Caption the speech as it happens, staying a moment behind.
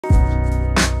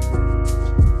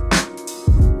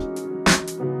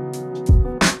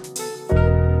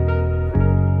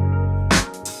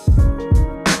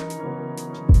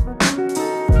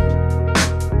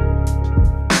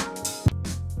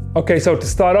Okay, so to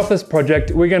start off this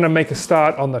project, we're gonna make a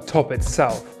start on the top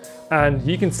itself. And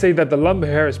you can see that the lumber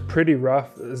here is pretty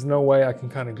rough. There's no way I can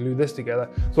kind of glue this together.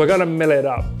 So I gotta mill it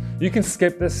up. You can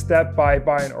skip this step by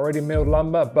buying already milled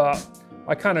lumber, but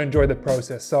I kind of enjoy the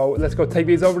process. So let's go take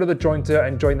these over to the jointer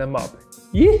and join them up.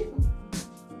 Yeah.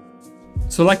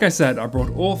 So like I said, I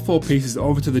brought all 4 pieces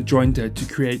over to the jointer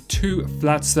to create 2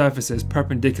 flat surfaces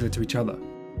perpendicular to each other.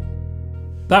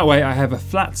 That way I have a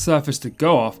flat surface to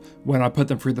go off when I put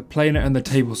them through the planer and the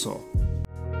table saw.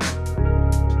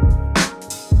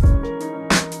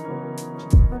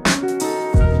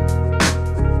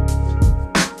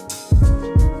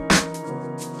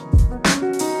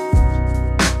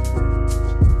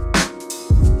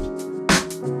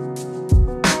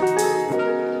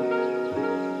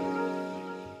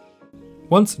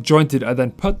 Once jointed, I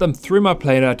then put them through my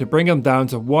planer to bring them down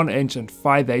to 1 inch and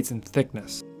 5/8 in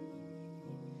thickness.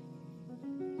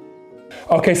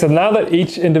 Okay, so now that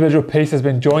each individual piece has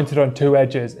been jointed on 2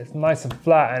 edges, it's nice and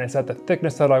flat and it's at the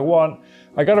thickness that I want,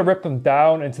 I gotta rip them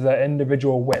down into their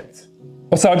individual widths.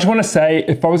 Also, I just wanna say,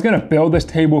 if I was gonna build this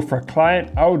table for a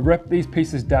client, I would rip these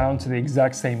pieces down to the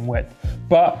exact same width.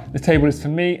 But the table is for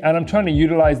me, and I'm trying to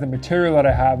utilize the material that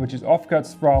I have, which is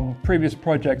offcuts from previous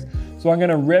projects. So I'm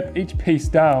gonna rip each piece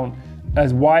down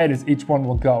as wide as each one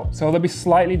will go. So they'll be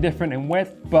slightly different in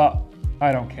width, but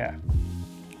I don't care.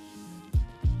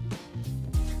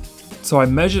 So I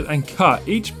measured and cut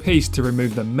each piece to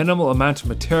remove the minimal amount of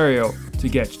material to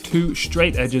get 2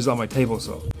 straight edges on my table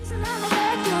saw.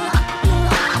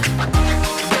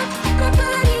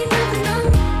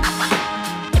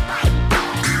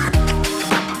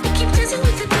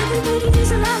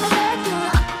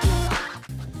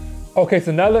 Okay,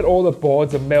 so now that all the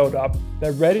boards are milled up,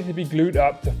 they're ready to be glued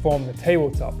up to form the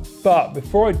tabletop. But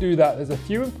before I do that, there's a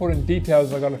few important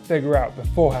details I gotta figure out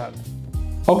beforehand.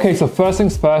 Okay, so first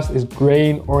things first is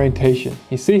grain orientation.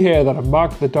 You see here that I've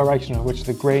marked the direction in which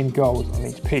the grain goes on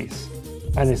each piece.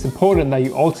 And it's important that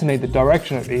you alternate the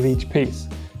direction of each piece.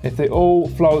 If they all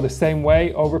flow the same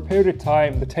way, over a period of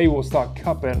time, the table will start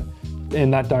cupping in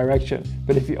that direction.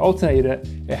 But if you alternate it,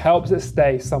 it helps it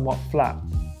stay somewhat flat.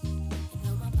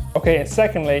 Okay, and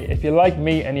secondly, if you're like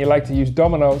me and you like to use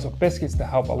dominoes or biscuits to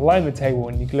help align the table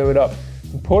when you glue it up,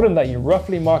 it's important that you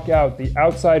roughly mark out the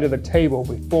outside of the table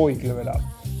before you glue it up.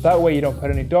 That way you don't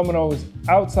put any dominoes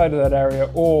outside of that area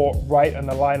or right on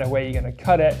the line of where you're going to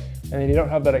cut it, and then you don't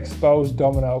have that exposed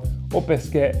domino or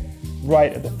biscuit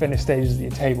right at the finished stages of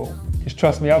your table. Just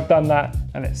trust me, I've done that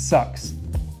and it sucks.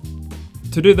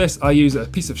 To do this, I use a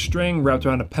piece of string wrapped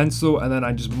around a pencil, and then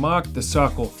I just mark the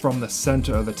circle from the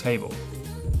center of the table.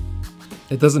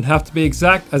 It doesn't have to be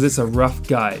exact, as it's a rough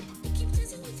guide.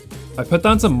 I put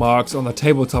down some marks on the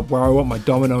tabletop where I want my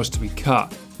dominoes to be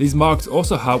cut. These marks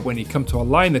also help when you come to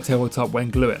align the tabletop when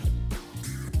gluing.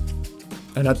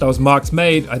 And at those marks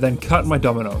made, I then cut my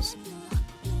dominoes.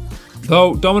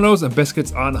 Though dominoes and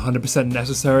biscuits aren't 100%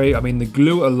 necessary, I mean the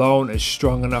glue alone is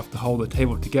strong enough to hold the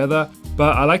table together,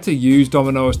 but I like to use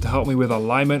dominoes to help me with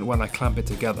alignment when I clamp it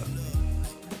together.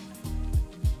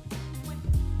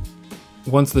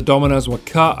 Once the dominoes were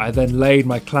cut, I then laid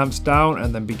my clamps down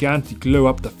and then began to glue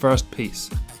up the first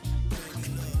piece.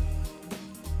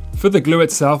 For the glue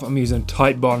itself, I'm using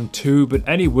Titebond 2, but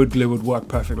any wood glue would work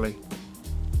perfectly.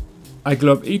 I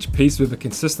glue up each piece with a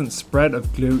consistent spread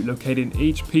of glue, locating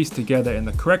each piece together in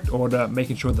the correct order,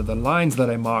 making sure that the lines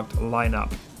that I marked line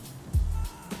up.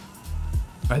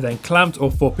 I then clamped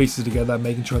all 4 pieces together,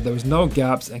 making sure there was no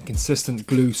gaps and consistent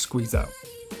glue squeeze out.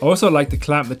 I also like to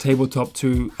clamp the tabletop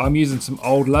too. I'm using some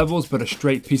old levels but a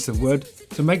straight piece of wood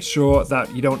to make sure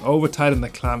that you don't over tighten the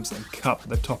clamps and cup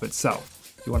the top itself.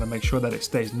 You want to make sure that it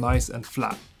stays nice and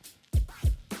flat.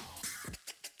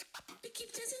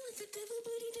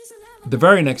 The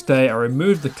very next day I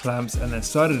removed the clamps and then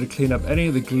started to clean up any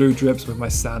of the glue drips with my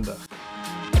sander.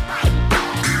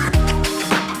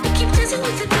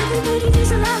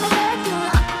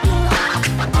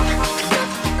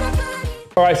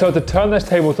 Alright, so to turn this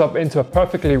tabletop into a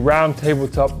perfectly round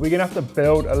tabletop, we're gonna have to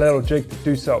build a little jig to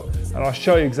do so, and I'll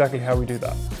show you exactly how we do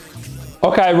that.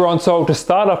 Okay everyone, so to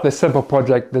start off this simple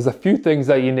project, there's a few things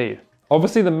that you need.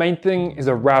 Obviously the main thing is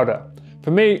a router.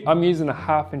 For me, I'm using a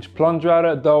 1/2 inch plunge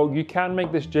router, though you can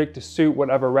make this jig to suit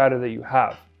whatever router that you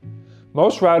have.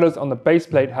 Most routers on the base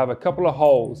plate have a couple of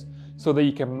holes so that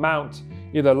you can mount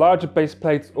either larger base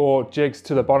plates or jigs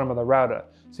to the bottom of the router.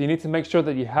 So you need to make sure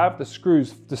that you have the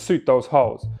screws to suit those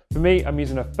holes. For me, I'm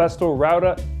using a Festool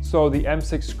router, so the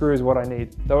M6 screw is what I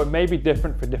need, though it may be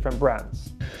different for different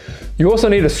brands. You also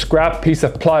need a scrap piece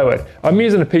of plywood. I'm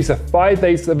using a piece of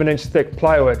 5/8 of an inch thick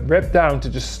plywood, ripped down to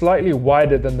just slightly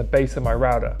wider than the base of my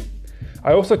router.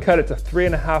 I also cut it to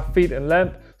 3.5 feet in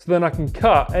length, so then I can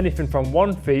cut anything from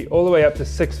 1 feet all the way up to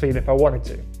 6 feet if I wanted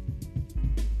to.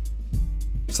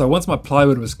 So once my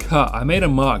plywood was cut, I made a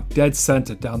mark dead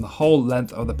center down the whole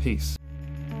length of the piece.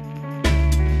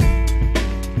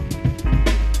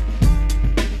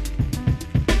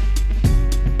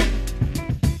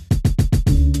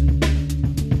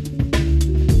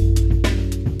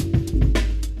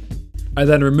 I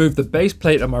then removed the base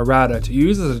plate of my router to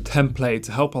use as a template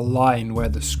to help align where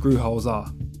the screw holes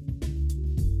are.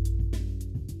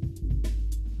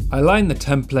 I lined the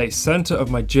template center of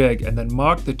my jig and then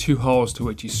marked the 2 holes to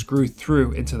which you screw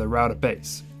through into the router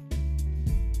base.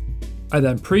 I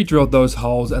then pre-drilled those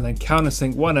holes and then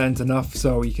countersink one end enough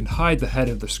so you can hide the head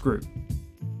of the screw.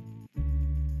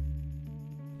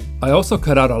 I also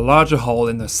cut out a larger hole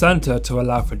in the center to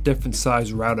allow for different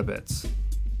size router bits.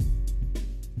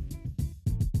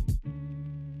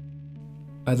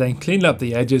 I then cleaned up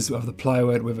the edges of the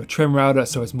plywood with a trim router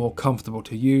so it's more comfortable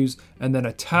to use, and then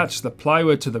attached the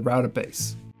plywood to the router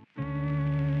base.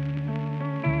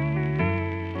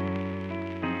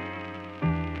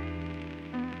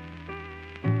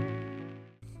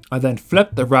 I then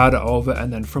flipped the router over,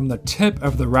 and then from the tip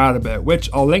of the router bit, which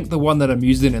I'll link the one that I'm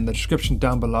using in the description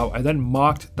down below, I then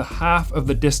marked the half of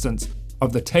the distance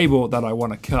of the table that I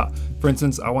want to cut. For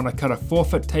instance, I want to cut a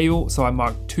 4-foot table, so I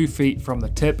marked 2 feet from the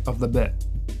tip of the bit.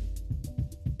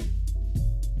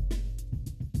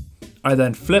 I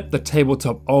then flipped the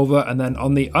tabletop over, and then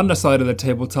on the underside of the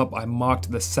tabletop I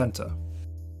marked the center.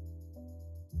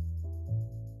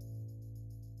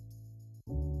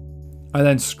 I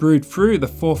then screwed through the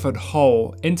 4-foot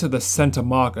hole into the center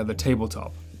mark of the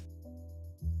tabletop.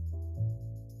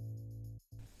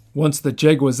 Once the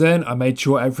jig was in, I made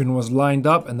sure everything was lined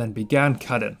up and then began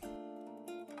cutting.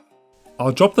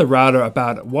 I'll drop the router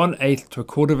about 1/8 to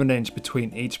 1/4 of an inch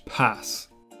between each pass.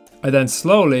 I then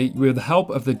slowly, with the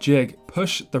help of the jig,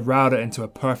 push the router into a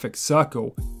perfect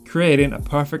circle, creating a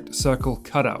perfect circle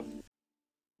cutout.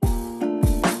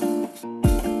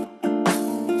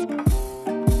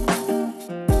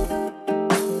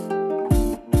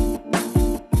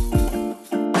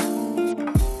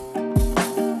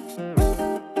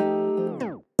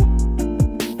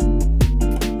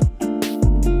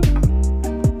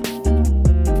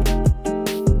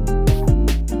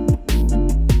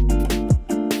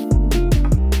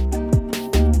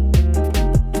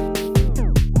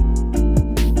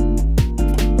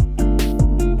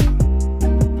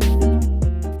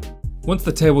 Once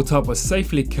the tabletop was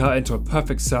safely cut into a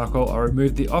perfect circle, I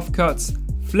removed the offcuts,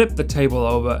 flipped the table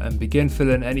over, and began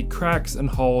filling any cracks and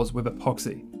holes with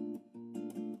epoxy.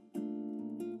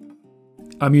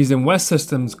 I'm using West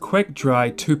Systems quick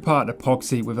dry 2-part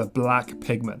epoxy with a black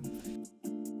pigment.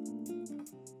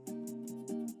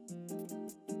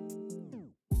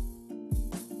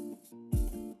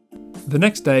 The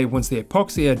next day, once the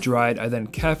epoxy had dried, I then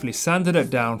carefully sanded it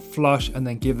down flush and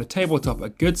then gave the tabletop a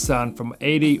good sand from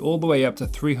 80 all the way up to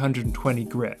 320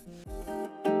 grit.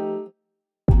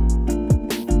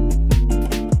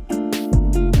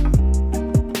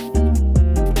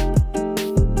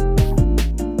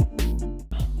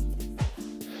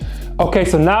 Okay,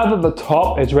 so now that the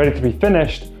top is ready to be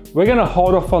finished, we're gonna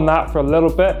hold off on that for a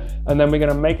little bit and then we're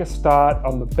gonna make a start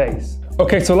on the base.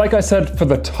 Okay, so like I said, for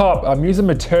the top, I'm using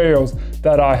materials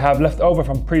that I have left over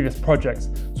from previous projects.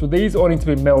 So these all need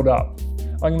to be milled up.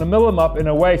 I'm gonna mill them up in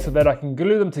a way so that I can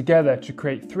glue them together to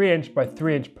create 3-inch by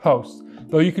 3-inch posts,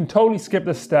 though you can totally skip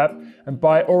this step and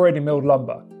buy already milled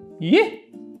lumber. Yeah!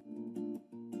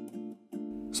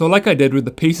 So like I did with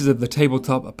the pieces of the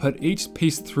tabletop, I put each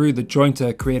piece through the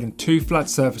jointer, creating 2 flat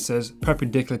surfaces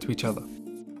perpendicular to each other.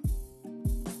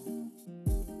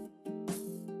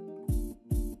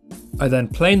 I then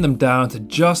planed them down to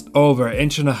just over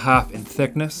 1.5 inches in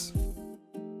thickness.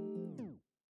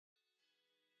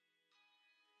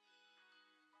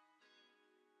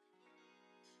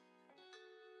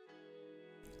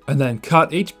 And then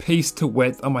cut each piece to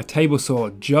width on my table saw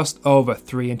just over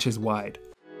 3 inches wide.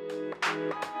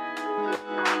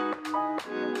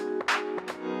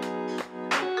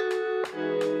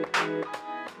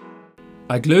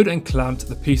 I glued and clamped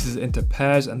the pieces into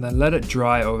pairs and then let it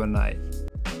dry overnight.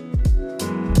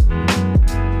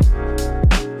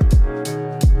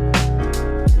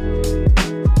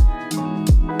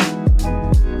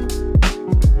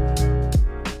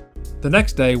 The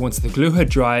next day, once the glue had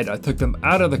dried, I took them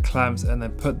out of the clamps and then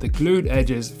put the glued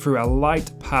edges through a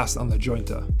light pass on the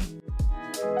jointer.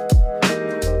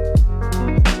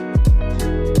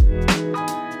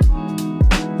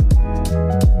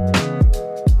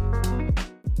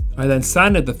 I then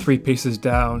sanded the 3 pieces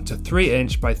down to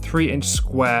 3-inch by 3-inch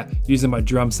square using my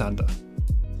drum sander.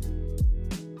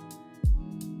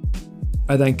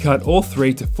 I then cut all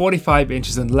three to 45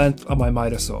 inches in length on my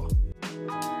miter saw.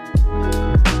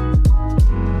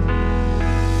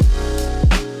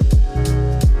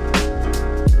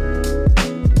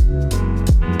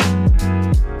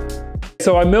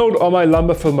 So I milled all my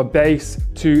lumber for my base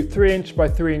to 3" by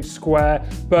 3" square,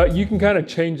 but you can kind of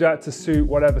change that to suit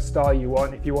whatever style you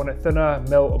want. If you want it thinner,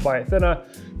 mill or buy it thinner.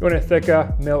 If you want it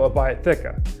thicker, mill or buy it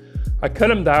thicker. I cut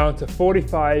them down to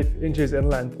 45 inches in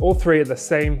length, all three at the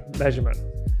same measurement.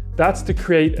 That's to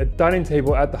create a dining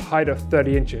table at the height of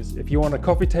 30 inches. If you want a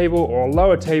coffee table or a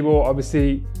lower table,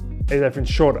 obviously everything's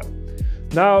shorter.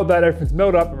 Now that everything's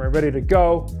milled up and we're ready to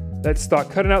go, let's start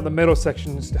cutting out the middle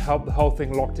sections to help the whole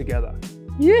thing lock together.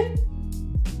 Yeah!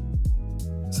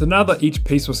 So now that each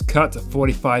piece was cut to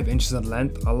 45 inches in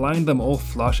length, I lined them all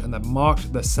flush and then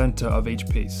marked the center of each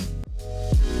piece.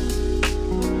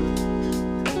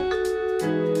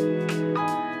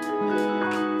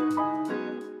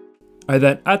 I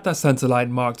then at that center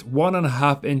line marked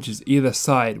 1.5 inches either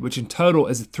side, which in total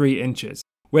is 3 inches,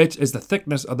 which is the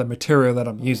thickness of the material that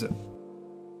I'm using.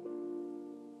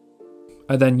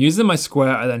 I then using my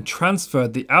square, I then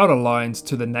transferred the outer lines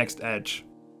to the next edge.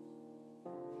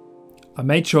 I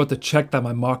made sure to check that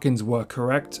my markings were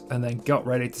correct and then got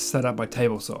ready to set up my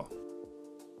table saw.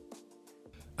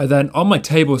 And then on my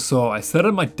table saw, I set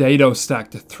up my dado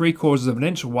stack to 3/4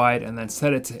 inch wide and then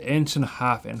set it to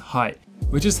 1.5 inches in height,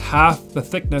 which is half the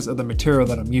thickness of the material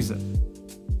that I'm using.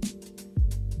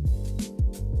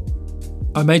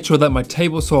 I made sure that my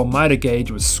table saw miter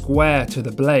gauge was square to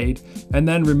the blade and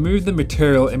then removed the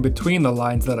material in between the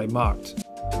lines that I marked.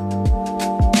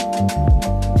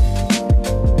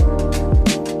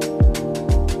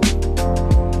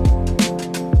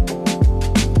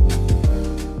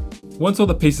 Once all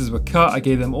the pieces were cut, I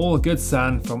gave them all a good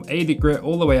sand from 80 grit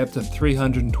all the way up to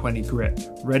 320 grit,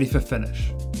 ready for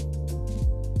finish.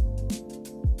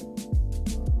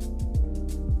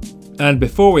 And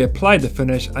before we applied the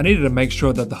finish, I needed to make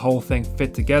sure that the whole thing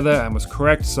fit together and was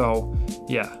correct, so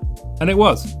yeah, and it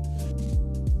was.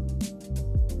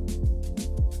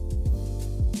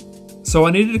 So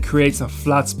I needed to create some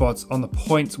flat spots on the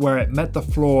points where it met the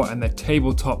floor and the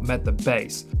tabletop met the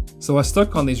base. So I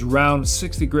stuck on these round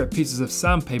 60 grit pieces of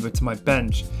sandpaper to my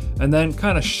bench and then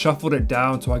kind of shuffled it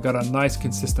down till I got a nice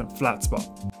consistent flat spot.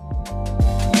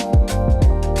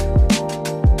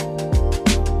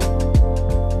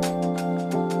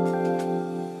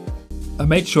 I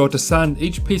made sure to sand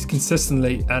each piece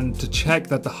consistently and to check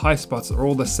that the high spots are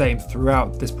all the same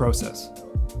throughout this process.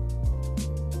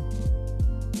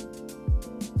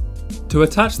 To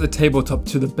attach the tabletop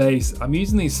to the base, I'm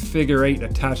using these figure 8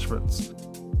 attachments.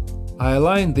 I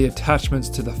aligned the attachments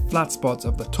to the flat spots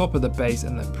of the top of the base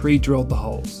and then pre-drilled the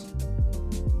holes.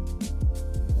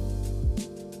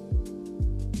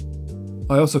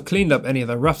 I also cleaned up any of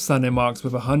the rough sanding marks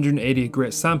with 180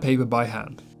 grit sandpaper by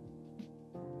hand.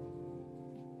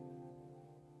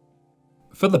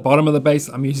 For the bottom of the base,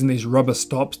 I'm using these rubber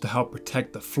stops to help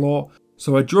protect the floor,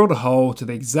 so I drilled a hole to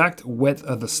the exact width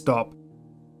of the stop.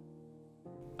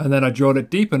 And then I drilled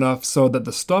it deep enough so that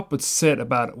the stop would sit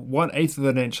about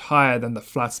 1/8 inch higher than the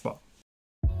flat spot.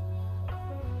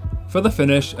 For the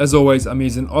finish, as always, I'm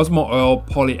using Osmo Oil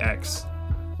Poly X.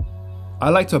 I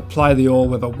like to apply the oil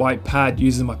with a white pad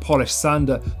using my polished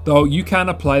sander, though you can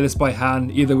apply this by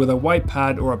hand either with a white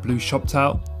pad or a blue shop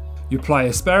towel. You apply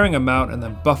a sparing amount and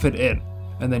then buff it in,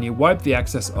 and then you wipe the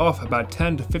excess off about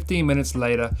 10 to 15 minutes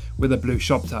later with a blue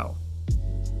shop towel.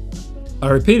 I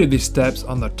repeated these steps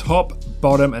on the top,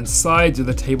 bottom and sides of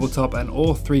the tabletop and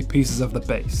all 3 pieces of the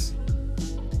base.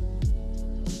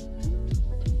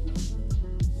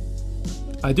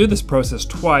 I do this process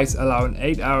twice, allowing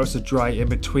 8 hours to dry in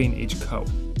between each coat.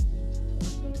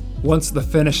 Once the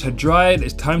finish had dried,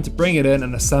 it's time to bring it in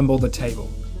and assemble the table.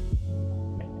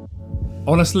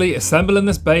 Honestly, assembling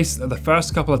this base the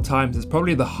first couple of times is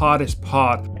probably the hardest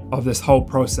part of this whole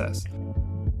process.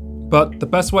 But the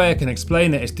best way I can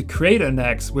explain it is to create an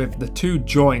X with the 2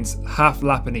 joints half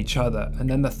lapping each other, and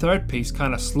then the third piece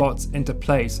kind of slots into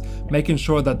place, making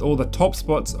sure that all the top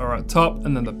spots are at top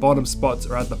and then the bottom spots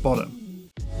are at the bottom.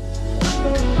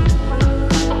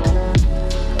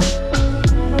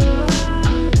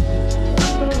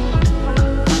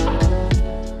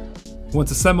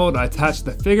 Once assembled, I attached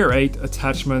the figure 8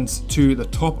 attachments to the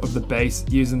top of the base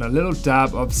using a little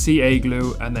dab of CA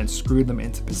glue and then screwed them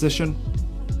into position.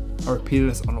 I repeated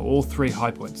this on all 3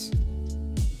 high points.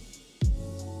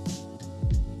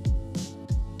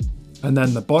 And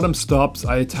then the bottom stops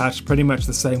I attached pretty much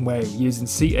the same way, using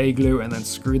CA glue and then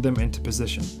screwed them into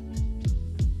position.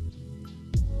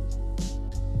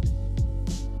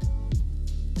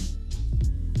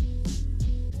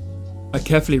 I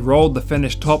carefully rolled the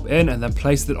finished top in and then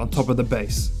placed it on top of the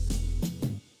base.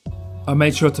 I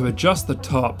made sure to adjust the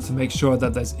top to make sure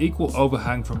that there's equal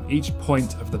overhang from each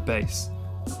point of the base.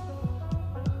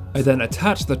 I then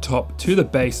attached the top to the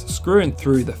base, screwing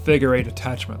through the figure 8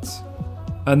 attachments.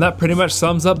 And that pretty much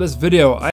sums up this video.